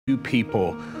Few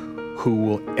people who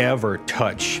will ever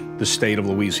touch the state of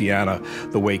Louisiana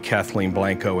the way Kathleen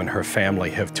Blanco and her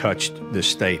family have touched this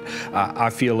state.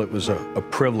 I feel it was a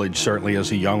privilege, certainly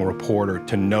as a young reporter,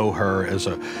 to know her as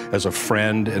a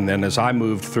friend, and then as I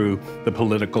moved through the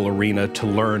political arena to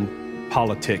learn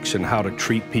politics and how to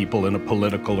treat people in a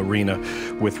political arena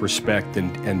with respect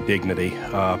and dignity.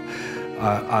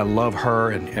 I love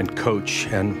her and Coach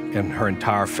and her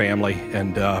entire family,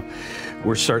 and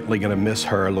we're certainly going to miss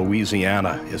her.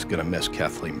 Louisiana is going to miss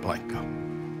Kathleen Blanco.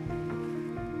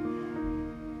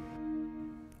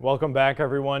 Welcome back,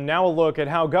 everyone. Now a look at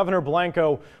how Governor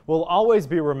Blanco will always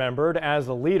be remembered as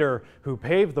a leader who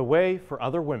paved the way for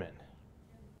other women.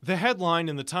 The headline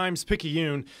in the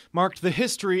Times-Picayune marked the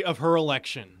history of her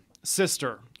election.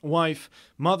 Sister, wife,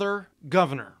 mother,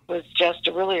 governor. It was just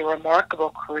a really remarkable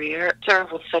career,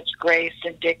 served with such grace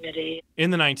and dignity.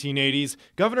 In the 1980s,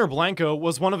 Governor Blanco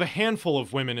was one of a handful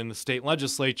of women in the state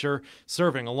legislature,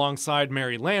 serving alongside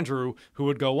Mary Landrieu, who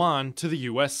would go on to the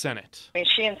U.S. Senate. I mean,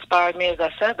 she inspired me, as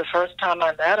I said, the first time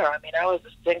I met her. I mean, I was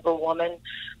a single woman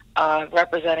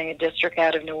representing a district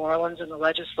out of New Orleans in the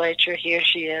legislature. Here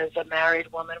she is, a married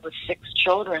woman with 6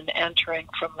 children entering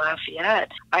from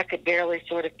Lafayette. I could barely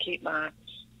sort of keep my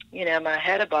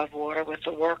head above water with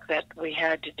the work that we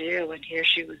had to do, and here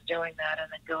she was doing that and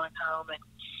then going home and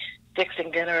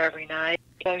fixing dinner every night.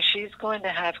 So she's going to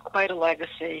have quite a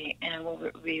legacy and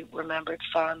will be remembered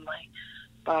fondly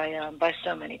by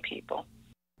so many people.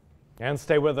 And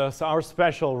stay with us. Our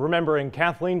special Remembering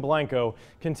Kathleen Blanco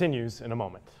continues in a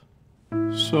moment.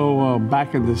 So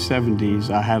back in the 70s,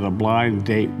 I had a blind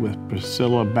date with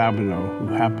Priscilla Babineau, who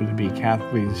happened to be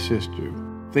Kathleen's sister.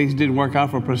 Things didn't work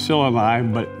out for Priscilla and I,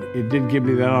 but it did give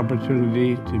me that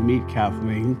opportunity to meet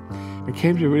Kathleen. I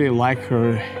came to really like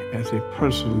her as a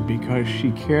person because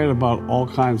she cared about all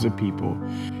kinds of people.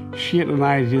 She had an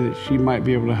idea that she might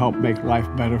be able to help make life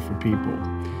better for people.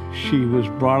 She was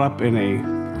brought up in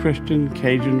a Christian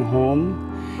Cajun home,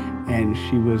 and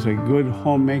she was a good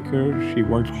homemaker. She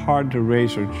worked hard to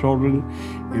raise her children,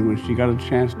 and when she got a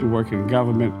chance to work in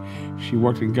government, she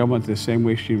worked in government the same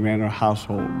way she ran her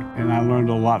household, and I learned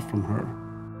a lot from her.